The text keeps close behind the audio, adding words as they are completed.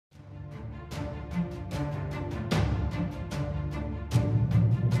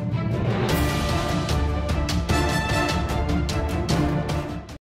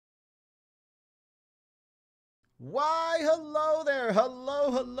hello there.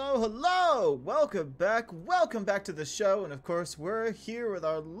 Hello. Welcome back to the show. And of course, we're here with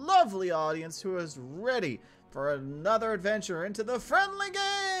our lovely audience who is ready for another adventure into the friendly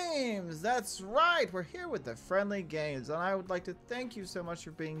games. That's right. We're here with the friendly games. And I would like to thank you so much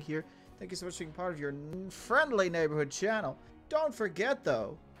for being here. Thank you so much for being part of your friendly neighborhood channel. Don't forget,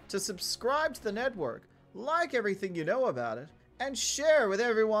 though, to subscribe to the network, like everything you know about it, and share with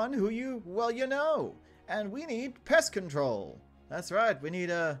everyone who you know. And we need pest control. That's right, we need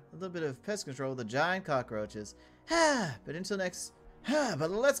a little bit of pest control with the giant cockroaches. But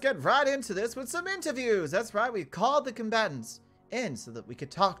let's get right into this with some interviews. That's right, we've called the combatants in so that we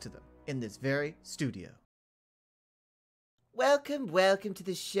could talk to them in this very studio. Welcome to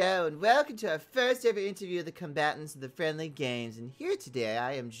the show, and welcome to our first ever interview of the combatants of the friendly games. And here today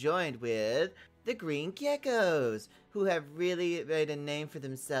I am joined with the Green Geckos, who have really made a name for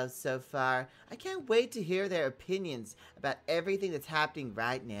themselves so far. I can't wait to hear their opinions about everything that's happening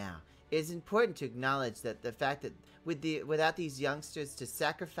right now. It is important to acknowledge that the fact that without these youngsters to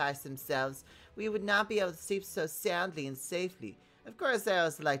sacrifice themselves, we would not be able to sleep so soundly and safely. Of course, I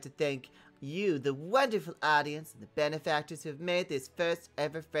also like to thank you, the wonderful audience, and the benefactors who have made this first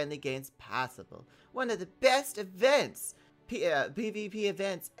ever Friendly Games possible. One of the best events, PvP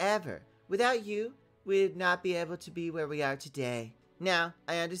events ever. Without you, we would not be able to be where we are today. Now,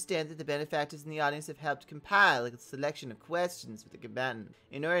 I understand that the benefactors in the audience have helped compile a selection of questions for the combatant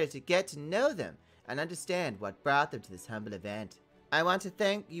in order to get to know them and understand what brought them to this humble event. I want to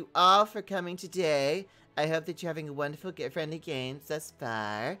thank you all for coming today. I hope that you're having a wonderful Friendly Games thus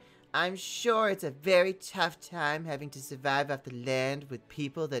far. I'm sure it's a very tough time having to survive off the land with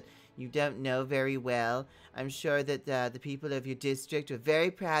people that you don't know very well. I'm sure that the people of your district are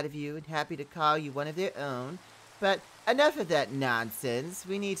very proud of you and happy to call you one of their own. But enough of that nonsense.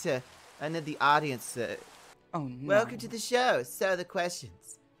 We need to, the audience. Oh no. Welcome to the show. So the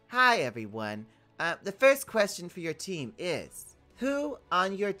questions. Hi everyone. The first question for your team is, who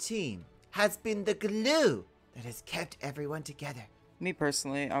on your team has been the glue that has kept everyone together? Me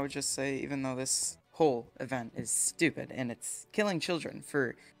personally, I would just say, even though this whole event is stupid and it's killing children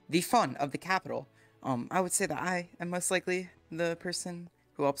for the fun of the capital, I would say that I am most likely the person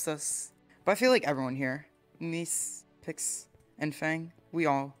who helps us. But I feel like everyone here, Mies, Pix, and Fang, we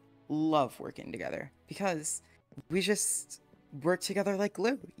all love working together because we just work together like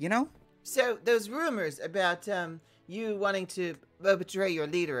glue, you know? So those rumors about you wanting to betray your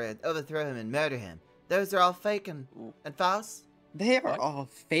leader and overthrow him and murder him, those are all fake and false? They are all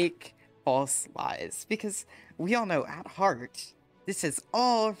fake, false lies, because we all know at heart, this is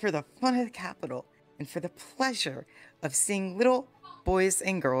all for the fun of the capital and for the pleasure of seeing little boys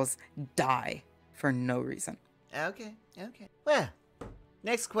and girls die for no reason. Okay. Well,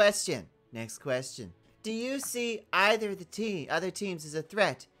 next question. Do you see either of the other teams as a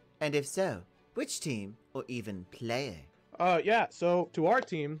threat? And if so, which team or even player? Yeah, so to our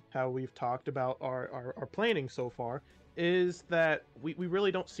team, how we've talked about our planning so far, is that we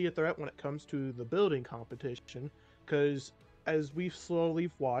really don't see a threat when it comes to the building competition, because as we've slowly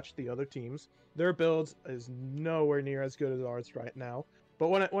watched the other teams, their builds is nowhere near as good as ours right now. But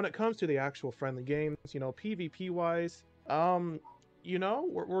when it comes to the actual friendly games, PvP wise,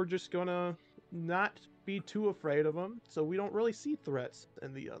 we're just gonna not be too afraid of them, so we don't really see threats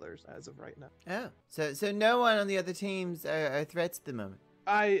in the others as of right now. Oh, so no one on the other teams are threats at the moment?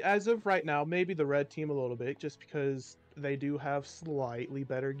 As of right now, maybe the red team a little bit, just because they do have slightly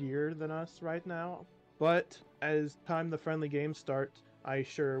better gear than us right now. But as the friendly games start, I'm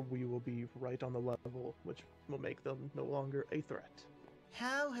sure we will be right on the level, which will make them no longer a threat.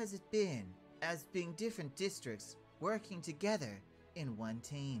 How has it been as being different districts working together in one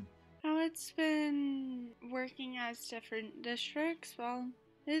team? How it's been working as different districts? Well,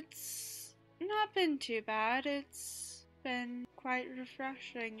 it's not been too bad. It's been quite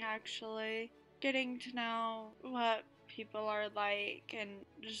refreshing, actually. Getting to know what people are like and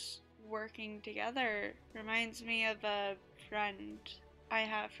just working together reminds me of a friend I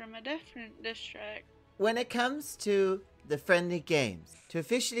have from a different district. When it comes to the friendly games, to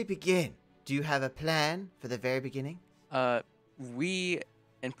officially begin, do you have a plan for the very beginning? We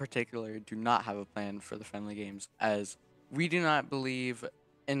in particular do not have a plan for the friendly games, as we do not believe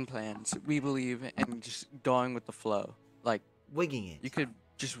in plans. We believe in just going with the flow, like winging it. You could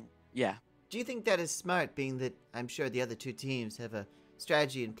just, yeah. Do you think that is smart, being that I'm sure the other two teams have a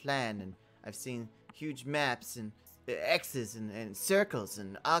strategy and plan, and I've seen huge maps and X's and circles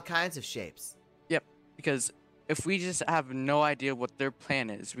and all kinds of shapes? Yep, because if we just have no idea what their plan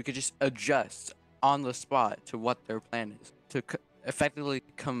is, we could just adjust on the spot to what their plan is to effectively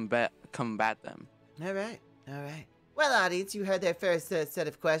combat them. All right. Well, audience, you heard their first set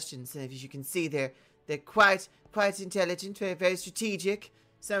of questions, and as you can see, they're quite intelligent, very strategic.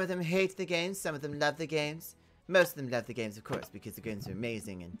 Some of them hate the games, some of them love the games. Most of them love the games, of course, because the games are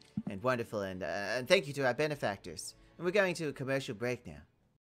amazing and wonderful, and thank you to our benefactors. And we're going to a commercial break now.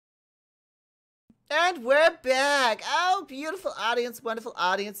 And we're back! Oh, beautiful audience, wonderful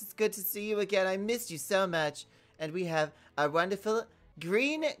audience. It's good to see you again. I missed you so much. And we have our wonderful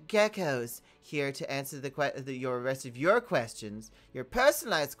green geckos here to answer your rest of your questions, your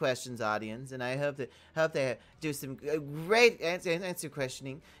personalized questions, audience. And I hope they do some great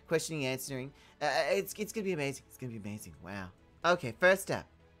questioning, answering. It's gonna be amazing. It's gonna be amazing. Wow. Okay, first up,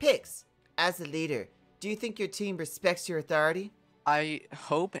 Pix. As a leader, do you think your team respects your authority? I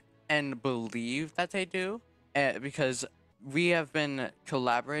hope and believe that they do, because we have been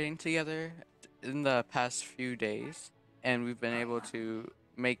collaborating together in the past few days, and we've been able to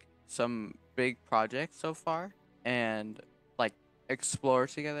make some big projects so far, and like explore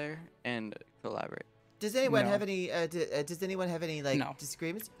together and collaborate. Does anyone No. have any? Does anyone have any No.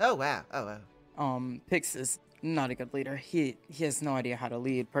 disagreements? Oh wow! Oh wow! Pix is not a good leader. He has no idea how to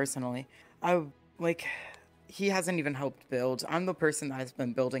lead personally. He hasn't even helped build. I'm the person that has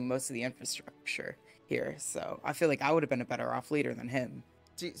been building most of the infrastructure here, so I feel like I would have been a better off leader than him.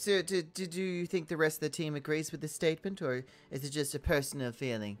 So, do you think the rest of the team agrees with this statement, or is it just a personal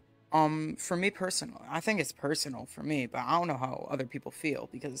feeling? For me personally, I think it's personal for me, but I don't know how other people feel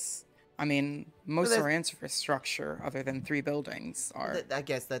because, I mean, most of our infrastructure, other than 3 buildings, are. I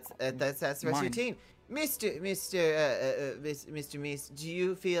guess that's the rest of your mine. team, Mr. Meese. Do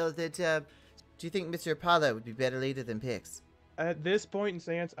you feel that? Do you think Mr. Apollo would be better leader than Pix? At this point in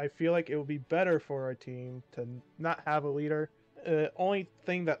stance, I feel like it would be better for our team to not have a leader. Only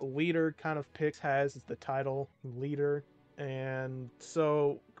thing that leader kind of picks has is the title leader, and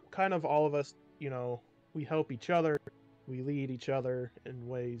so kind of all of us, we help each other, we lead each other in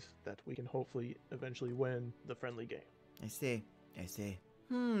ways that we can hopefully eventually win the friendly game. I see.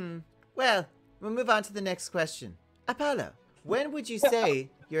 Well, we'll move on to the next question. Apollo, when would you say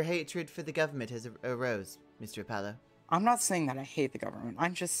your hatred for the government has arose, Mr. Apollo? I'm not saying that I hate the government.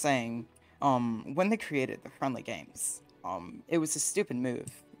 I'm just saying, when they created the friendly games, it was a stupid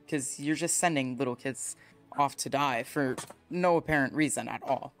move because you're just sending little kids off to die for no apparent reason at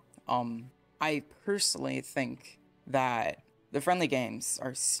all. I personally think that the friendly games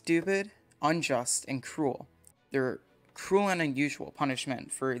are stupid, unjust, and cruel. They're cruel and unusual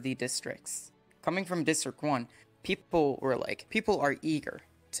punishment for the districts. Coming from District 1, people are eager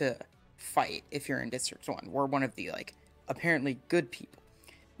to fight if you're in District 1. We're one of the, apparently good people.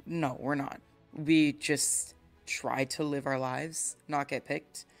 No, we're not. We just try to live our lives, not get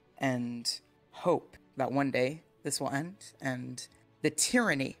picked, and hope that one day this will end and the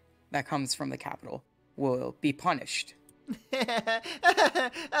tyranny that comes from the capital will be punished.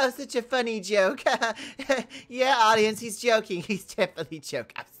 Oh, such a funny joke. Yeah, audience, he's joking. He's definitely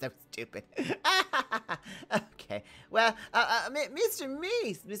joking. I'm so stupid. Okay. Well, Mr.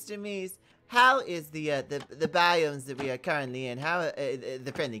 Meese, how is the biomes that we are currently in? How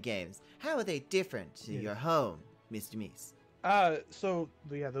the friendly games? How are they different to your home, Mr. Meese?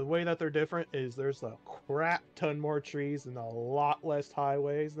 The way that they're different is there's a crap ton more trees and a lot less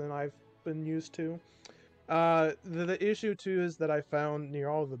highways than I've been used to. The issue too is that I found near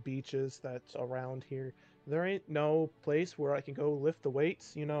all the beaches that's around here, there ain't no place where I can go lift the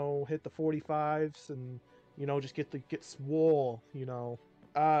weights, hit the 45s and, just get swole,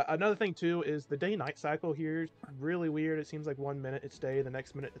 Another thing too is the day-night cycle here is really weird. It seems like 1 minute it's day, the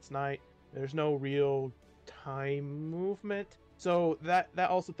next minute it's night. There's no real time movement. So that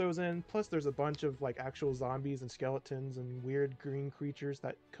also throws in, plus there's a bunch of actual zombies and skeletons and weird green creatures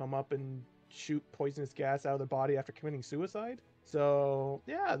that come up and shoot poisonous gas out of their body after committing suicide. So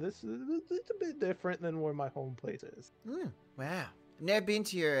yeah, it's a bit different than where my home place is. Wow. I've never been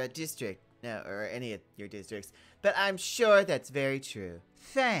to your district, or any of your districts, but I'm sure that's very true.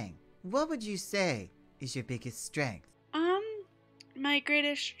 Fang, what would you say is your biggest strength? My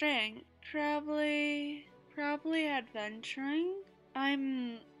greatest strength, probably adventuring.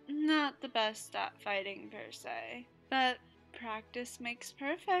 I'm not the best at fighting per se, but practice makes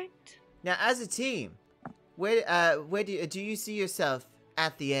perfect. Now, as a team, where do you see yourself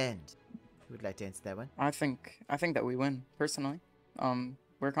at the end? Who would like to answer that one? I think that we win personally.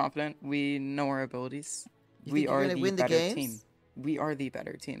 We're confident. We know our abilities. We are the better team. We are the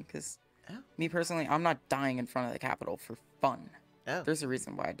better team because me personally, I'm not dying in front of the Capitol for fun. Oh. There's a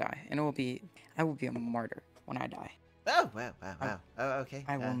reason why I die, and I will be a martyr when I die. Oh, wow. Oh, okay.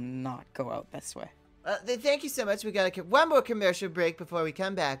 I will not go out this way. Thank you so much. We got one more commercial break before we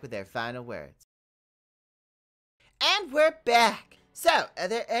come back with our final words. And we're back. So, are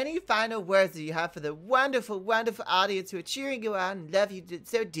there any final words that you have for the wonderful, wonderful audience who are cheering you on and love you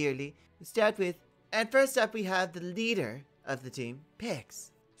so dearly? We start with, and first up we have the leader of the team,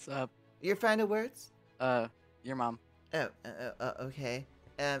 Pix. What's up? Your final words? Your mom. Okay.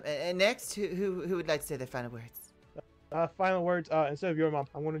 And next, who would like to say their final words? Final words. Instead of your mom,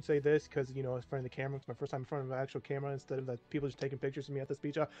 I want to say this because it's in front of the camera. It's my first time in front of an actual camera instead of that people just taking pictures of me at the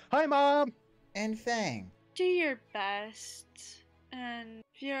speech. Hi, Mom. And Fang. Do your best. And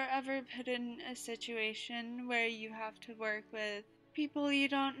if you're ever put in a situation where you have to work with people you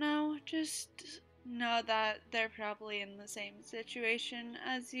don't know, just know that they're probably in the same situation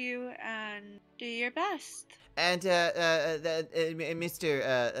as you and do your best. And Mr.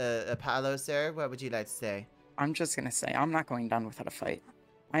 Apollo, sir, what would you like to say? I'm just gonna say, I'm not going down without a fight.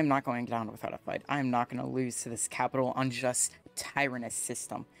 I'm not going down without a fight. I'm not gonna lose to this capital unjust tyrannous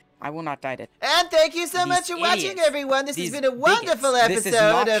system. I will not die to. And thank you so much for watching, everyone. This has been a wonderful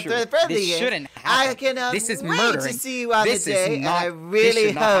episode of The Friendly This Game. shouldn't happen. I cannot This is wait murdering. to see you on This the is day, not- and I this really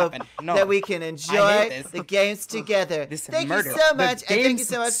should not hope happen. No. that we can I enjoy hate this. the games together. This is Thank you murder. so The much, and thank you games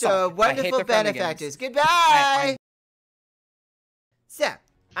so much to suck. our I hate wonderful the friendly benefactors. games. Goodbye! So,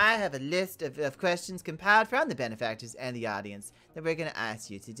 I have a list of questions compiled from the benefactors and the audience that we're going to ask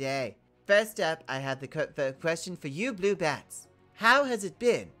you today. First up, I have the question for you, Blue Bats. How has it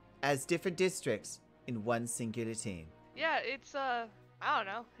been as different districts in one singular team? Yeah, it's I don't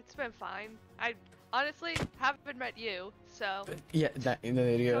know. It's been fine. I honestly haven't met you, so Yeah, that in the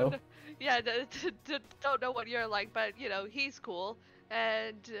video. yeah, don't know what you're like, but he's cool,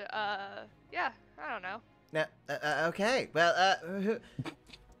 and yeah, I don't know. No, okay. Well,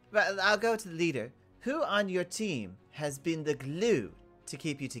 well, I'll go to the leader. Who on your team has been the glue to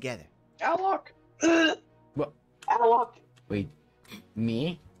keep you together? Alok! What? Alok! Wait,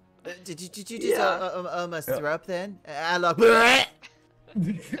 me? Did you just Yeah. almost throw up then? Alok.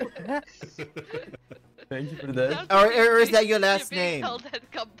 Thank you for that. Sounds Or- like you're or is that being- your last you're being name? held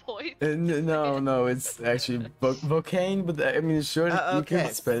at gunpoint. No, it's actually Volcane, but I mean, sure, you okay.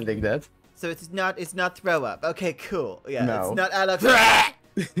 can spell it like that. So it's not throw up. Okay, cool. Yeah, No. it's not Alok.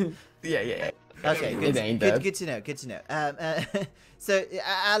 Yeah. Okay, It ain't good, that. good to know. Good to know. So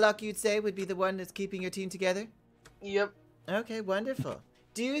Alok, you'd say would be the one that's keeping your team together? Yep. Okay, wonderful.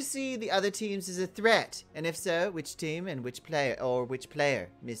 Do you see the other teams as a threat? And if so, which team and which player,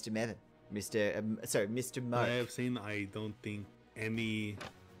 Mr. Mevin? Mr. Mark. I have seen. I don't think any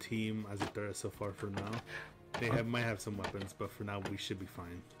team as a threat so far for now. They might have some weapons, but for now we should be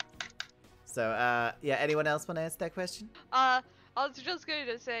fine. So, yeah, anyone else want to answer that question? I was just going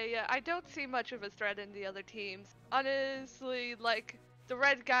to say, yeah, I don't see much of a threat in the other teams. Honestly, like, the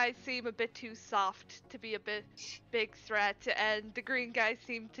red guys seem a bit too soft to be a big threat, and the green guys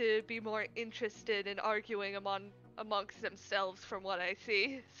seem to be more interested in arguing amongst themselves from what I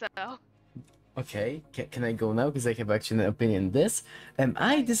see, so... Okay, can I go now? Because I have actually an opinion on this.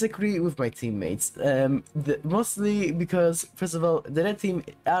 I disagree with my teammates. Mostly because, first of all, the red team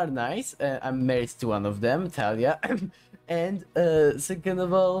are nice. I'm married to one of them, Talia. And second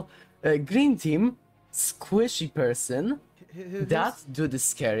of all, green team, squishy person. That dude is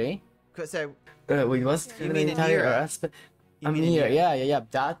scary. So, Wait, what's You the mean name? Talia or Amira? Aspen? You mean Amira, Amira? yeah,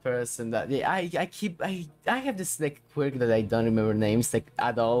 that person. That I have this like quirk that I don't remember names like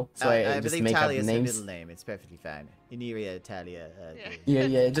at all, so I just believe make Talia up is her names. middle name. It's perfectly fine. Iniria Talia. Yeah.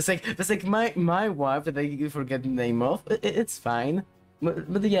 Yeah, just like my wife that I forget the name of. It's fine,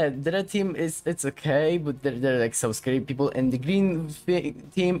 but yeah, the red team it's okay, but they're like so scary people, and the green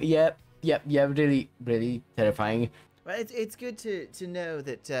team, yeah, really terrifying. Well, it's good to know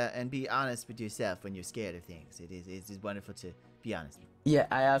that and be honest with yourself when you're scared of things. It is wonderful to be honest. Yeah,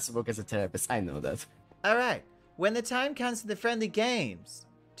 I also work as a therapist. I know that. All right. When the time comes for the friendly games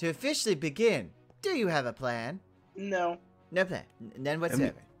to officially begin, do you have a plan? No. No plan. None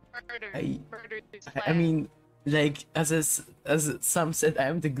whatsoever. Murder I mean, like as some said, I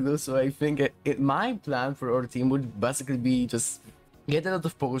am the glue, so I think my plan for our team would basically be just get a lot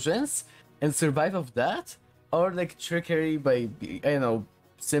of potions and survive of that, or like trickery by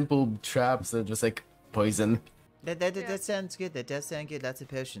simple traps that just like poison. That sounds good. That does sound good. Lots of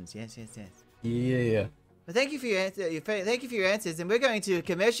potions. Yes. Yeah. Well, thank you for your answer. Thank you for your answers, and we're going to a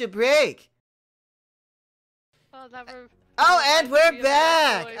commercial break. Oh, that were... Oh, and we're Reminds me of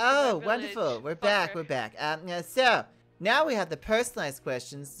back. that boy from Oh, my wonderful. village. We're back. Fucker. We're back. So now we have the personalized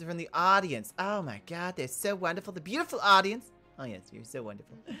questions from the audience. Oh my God, they're so wonderful. The beautiful audience. Oh yes, you're so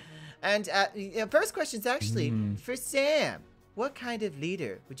wonderful. And first question's actually for Sam. What kind of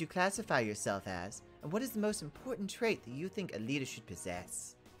leader would you classify yourself as, and what is the most important trait that you think a leader should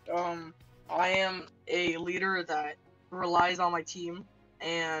possess? I am a leader that relies on my team,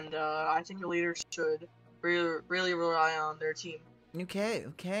 and I think a leader should really rely on their team. Okay,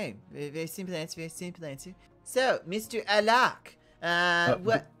 okay. Very simple answer, very simple answer. So, Mr. Alak,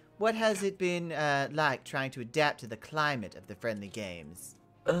 what has it been like trying to adapt to the climate of the friendly games?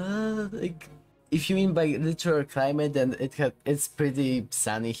 Like, if you mean by literal climate, then it's pretty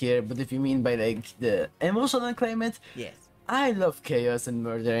sunny here. But if you mean by like the emotional climate, Yes. I love chaos and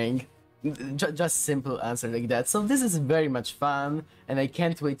murdering. Just simple answer like that. So this is very much fun, and I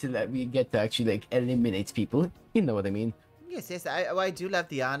can't wait till we get to actually like eliminate people. You know what I mean? Yes, yes, I do love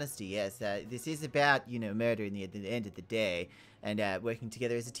the honesty, yes. This is about, murder at the end of the day, and working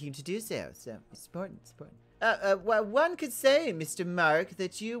together as a team to do so. So, it's important, it's important. Well, one could say, Mr. Mark,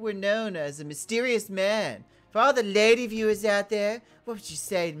 that you were known as a mysterious man. For all the lady viewers out there, what would you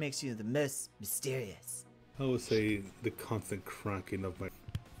say makes you the most mysterious? I would say the constant cracking of my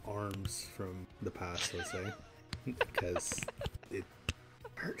arms from the past, I'll say. Because it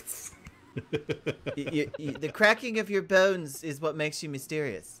hurts. The cracking of your bones is what makes you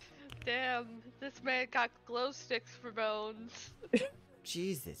mysterious. Damn, this man got glow sticks for bones.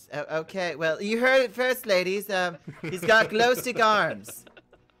 Jesus. Okay, well, you heard it first, ladies. He's got glow stick arms.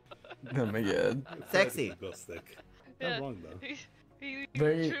 Oh my god. Sexy. Glow stick. Yeah. Not wrong though. He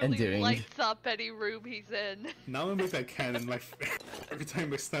Very truly endearing. lights up any room he's in. Now I make that cannon. Every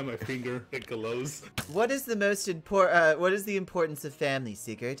time I snap my finger, it glows. What is the most important? What is the importance of family,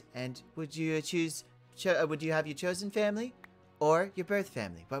 Sigurd? And would you would you have your chosen family, or your birth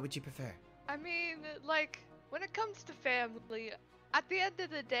family? What would you prefer? I mean, like, when it comes to family, at the end of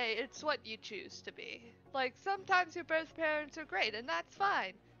the day, it's what you choose to be. Like, sometimes your birth parents are great, and that's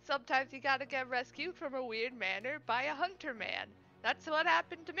fine. Sometimes you gotta get rescued from a weird manor by a hunter man. That's what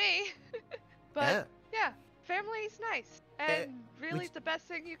happened to me. But, yeah, family's nice. And really the best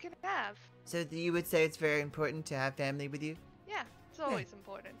thing you can have. So you would say it's very important to have family with you? Yeah, it's always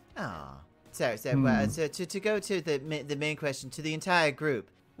important. Aw. So to go to the main question, to the entire group,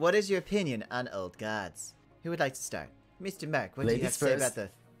 what is your opinion on old gods? Who would like to start? Mr. Mark, what do you have to say about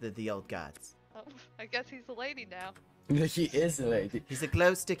the old gods? Oh, I guess he's a lady now. He is a lady. He's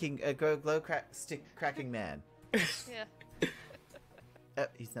a stick cracking man. Yeah.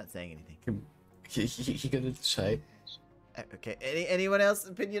 He's not saying anything. He got it shy. Okay. Anyone else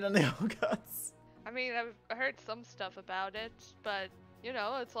opinion on the old gods? I mean, I've heard some stuff about it, but,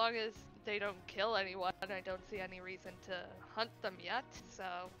 as long as they don't kill anyone, I don't see any reason to hunt them yet, so...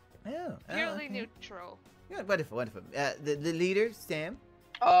 Purely neutral. Yeah, wonderful, wonderful. The leader, Sam?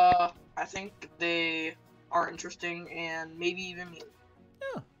 I think they are interesting and maybe even mean.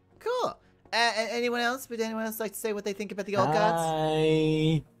 Oh, cool. Anyone else? Would anyone else like to say what they think about the old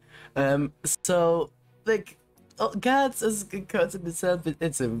gods? So, like, gods as a concept itself,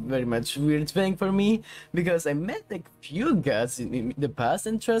 it's a very much weird thing for me, because I met, like, few gods in the past,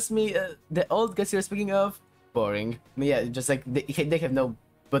 and trust me, the old gods you're speaking of, boring. Yeah, just like, they have no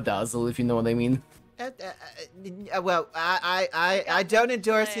bedazzle, if you know what I mean. Well, I don't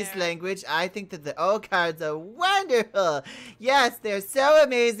endorse his language. I think that the old cards are wonderful. Yes, they're so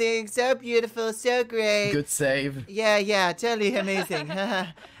amazing, so beautiful, so great. Good save. Yeah, totally amazing.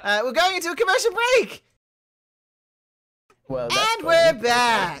 We're going into a commercial break. Well, and we're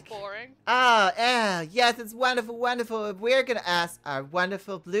back. Boring. Oh, yes, it's wonderful, wonderful. We're going to ask our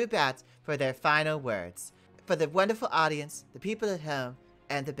wonderful blue bats for their final words. For the wonderful audience, the people at home,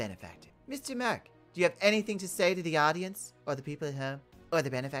 and the benefactor. Mr. Mark, do you have anything to say to the audience, or the people at home, or the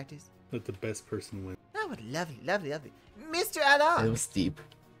benefactors? Let the best person win. Oh, what lovely, lovely, lovely. Mr. Adam! It was deep.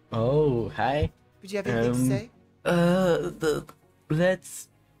 Oh, hi. Would you have anything to say? Let's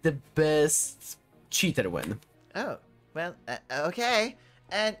the best cheater win. Oh, well, okay.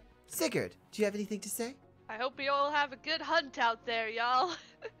 And Sigurd, do you have anything to say? I hope you all have a good hunt out there, y'all.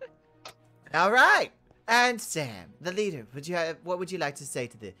 All right. And Sam, the leader, what would you like to say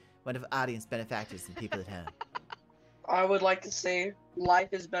to the wonderful audience, benefactors, and people at home? I would like to say life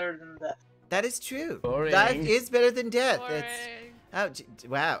is better than death. That is true. Boring. Life is better than death. Boring.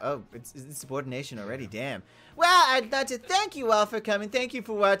 Wow. Oh, it's insubordination already. Damn. Well, I'd like to thank you all for coming. Thank you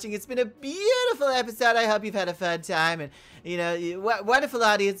for watching. It's been a beautiful episode. I hope you've had a fun time. And, wonderful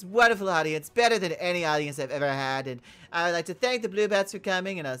audience. Better than any audience I've ever had. And I would like to thank the Blue Bats for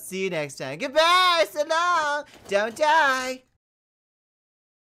coming. And I'll see you next time. Goodbye. So long. Don't die.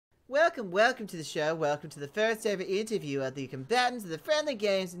 Welcome to the show. Welcome to the first ever interview of the Combatants of the Friendly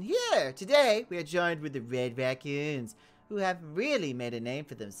Games. And here, today, we are joined with the Red Raccoons, who have really made a name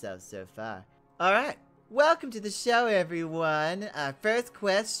for themselves so far. Alright, welcome to the show, everyone. Our first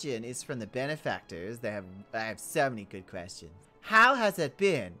question is from the benefactors. I have so many good questions. How has it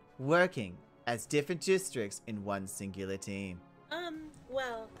been working as different districts in one singular team?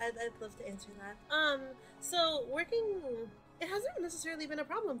 Well, I'd love to answer that. So working, it hasn't necessarily been a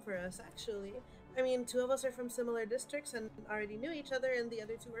problem for us, actually. I mean, two of us are from similar districts and already knew each other, and the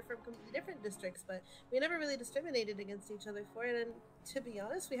other two are from completely different districts, but we never really discriminated against each other for it, and to be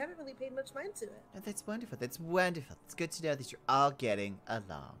honest, we haven't really paid much mind to it. Oh, that's wonderful. That's wonderful. It's good to know that you're all getting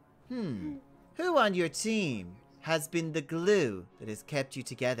along. Who on your team has been the glue that has kept you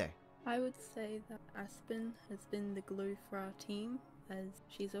together? I would say that Aspen has been the glue for our team, as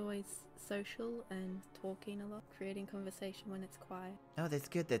she's always social and talking a lot, creating conversation when it's quiet. Oh, that's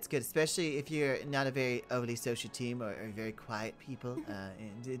good. That's good. Especially if you're not a very overly social team or very quiet people.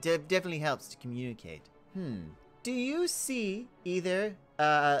 It definitely helps to communicate. Do you see either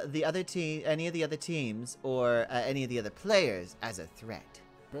the other team, any of the other teams, or any of the other players as a threat?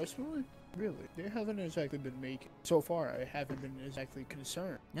 Personally, really, they haven't exactly been making. So far, I haven't been exactly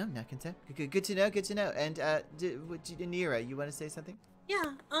concerned. No, not concerned. Good to know. Good to know. And Nira, you want to say something?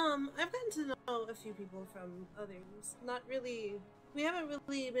 Yeah, I've gotten to know a few people from others. Not really. We haven't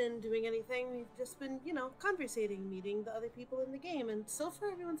really been doing anything. We've just been, conversating, meeting the other people in the game, and so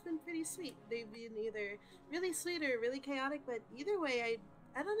far everyone's been pretty sweet. They've been either really sweet or really chaotic, but either way,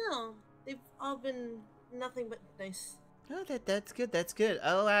 I don't know. They've all been nothing but nice. Oh, that's good. That's good.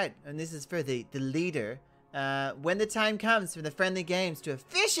 All right, and this is for the leader. When the time comes for the friendly games to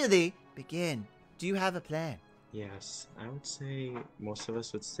officially begin, do you have a plan? Yes, I would say most of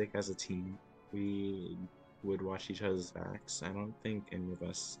us would stick as a team. We would watch each other's backs. I don't think any of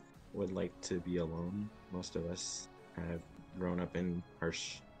us would like to be alone. Most of us have grown up in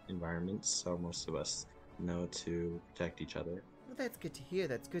harsh environments, so most of us know to protect each other. Well, that's good to hear.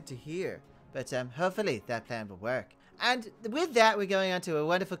 That's good to hear. But hopefully that plan will work. And with that, we're going on to a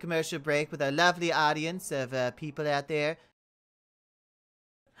wonderful commercial break with our lovely audience of people out there.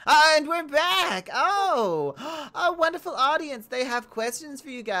 And we're back! Oh, a wonderful audience. They have questions for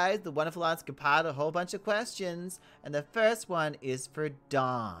you guys. The wonderful audience compiled a whole bunch of questions. And the first one is for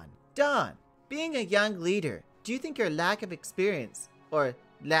Dawn. Dawn, being a young leader, do you think your lack of experience, or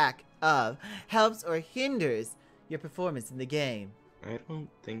lack of, helps or hinders your performance in the game? I don't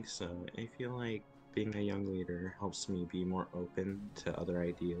think so. I feel like being a young leader helps me be more open to other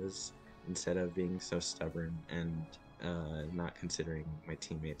ideas instead of being so stubborn and not considering my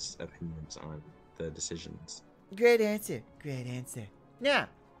teammates' opinions on the decisions. Great answer. Great answer. Now,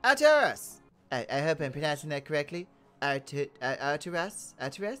 Arturus. I hope I'm pronouncing that correctly. Arturus?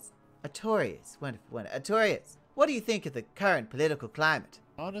 Artorius. Wonderful. Artorius. What do you think of the current political climate?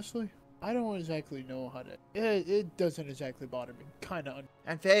 Honestly, I don't exactly know how to. It doesn't exactly bother me. Kinda.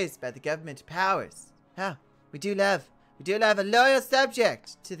 Unfazed by the government powers. Oh, we do love a loyal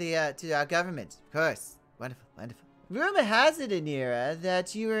subject to our government, of course. Wonderful. Rumor has it, Anira,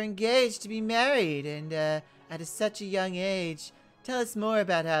 that you were engaged to be married, and at such a young age. Tell us more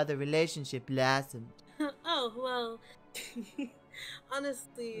about how the relationship blossomed. Oh, well,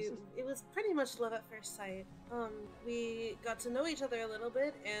 honestly, it was pretty much love at first sight. We got to know each other a little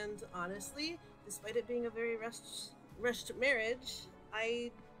bit, and honestly, despite it being a very rushed marriage, I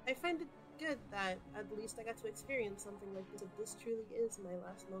find it good that at least I got to experience something like this. This truly is my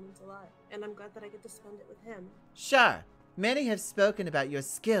last moment alive, and I'm glad that I get to spend it with him. Shar, many have spoken about your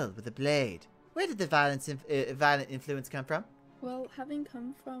skill with the blade. Where did the violent influence come from? Well, having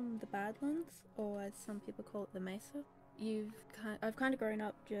come from the Badlands, or as some people call it, the Mesa, I've kind of grown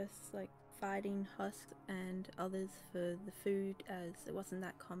up just like fighting husks and others for the food, as it wasn't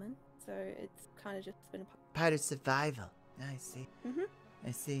that common. So it's kind of just been a part of survival. I see. Mm-hmm.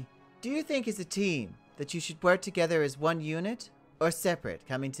 I see. Do you think as a team that you should work together as one unit, or separate,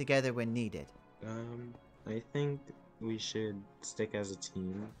 coming together when needed? I think we should stick as a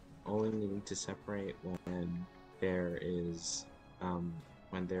team, only needing to separate when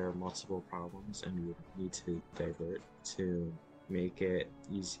there are multiple problems and we need to divert to make it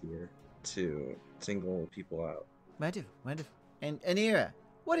easier to single people out. Wonderful. And Anira,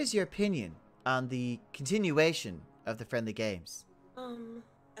 what is your opinion on the continuation of the friendly games?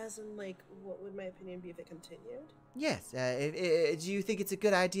 As in, like, what would my opinion be if it continued? Yes. Do you think it's a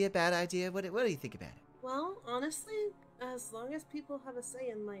good idea, bad idea? What do you think about it? Well, honestly, as long as people have a say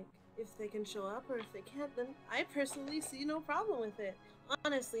in, like, if they can show up or if they can't, then I personally see no problem with it.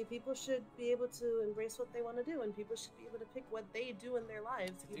 Honestly, people should be able to embrace what they want to do, and people should be able to pick what they do in their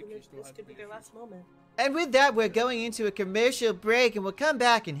lives, even if this could be their last moment. And with that, we're going into a commercial break, and we'll come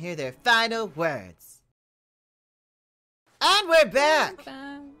back and hear their final words. And we're back!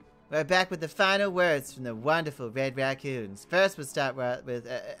 We're back with the final words from the wonderful Red Raccoons. First, we'll start with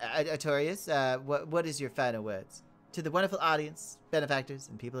Artorius. What is your final words? to the wonderful audience, benefactors,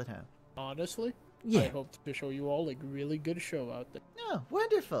 and people at home. Honestly, Yeah. I hope to show you all a really good show out there. Oh,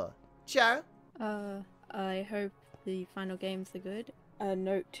 wonderful. Charo? I hope the final games are good. A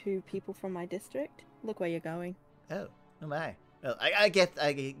note to people from my district. Look where you're going. Oh my. Well, I guess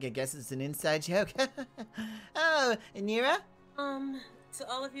it's an inside joke. Oh, Nira? To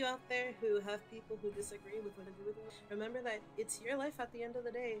all of you out there who have people who disagree with what I do with you, remember that it's your life at the end of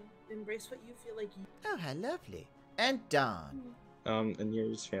the day. Embrace what you feel like you. Oh, how lovely. And Dawn?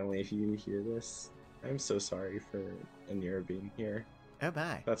 Anira's family, if you hear this, I'm so sorry for Anira being here. Oh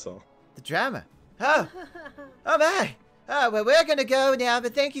my. That's all. The drama. Oh! Oh my! Oh, well, we're gonna go now,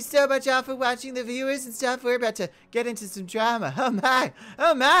 but thank you so much all for watching, the viewers and stuff. We're about to get into some drama. Oh my!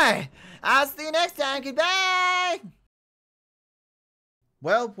 Oh my! I'll see you next time. Goodbye!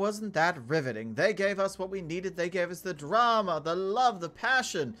 Well, wasn't that riveting? They gave us what we needed. They gave us the drama, the love, the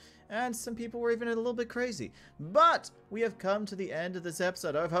passion, and some people were even a little bit crazy. But we have come to the end of this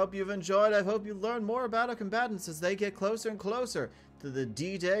episode. I hope you've enjoyed. I hope you learn more about our combatants as they get closer and closer to the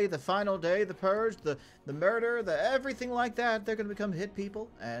D-Day, the final day, the purge, the murder, the everything like that. They're going to become hit people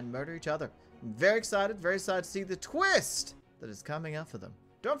and murder each other. I'm very excited to see the twist that is coming up for them.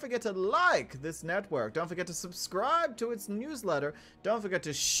 Don't forget to like this network. Don't forget to subscribe to its newsletter. Don't forget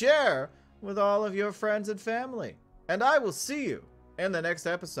to share with all of your friends and family. And I will see you in the next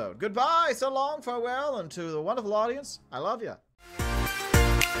episode. Goodbye, so long, farewell, and to the wonderful audience, I love you.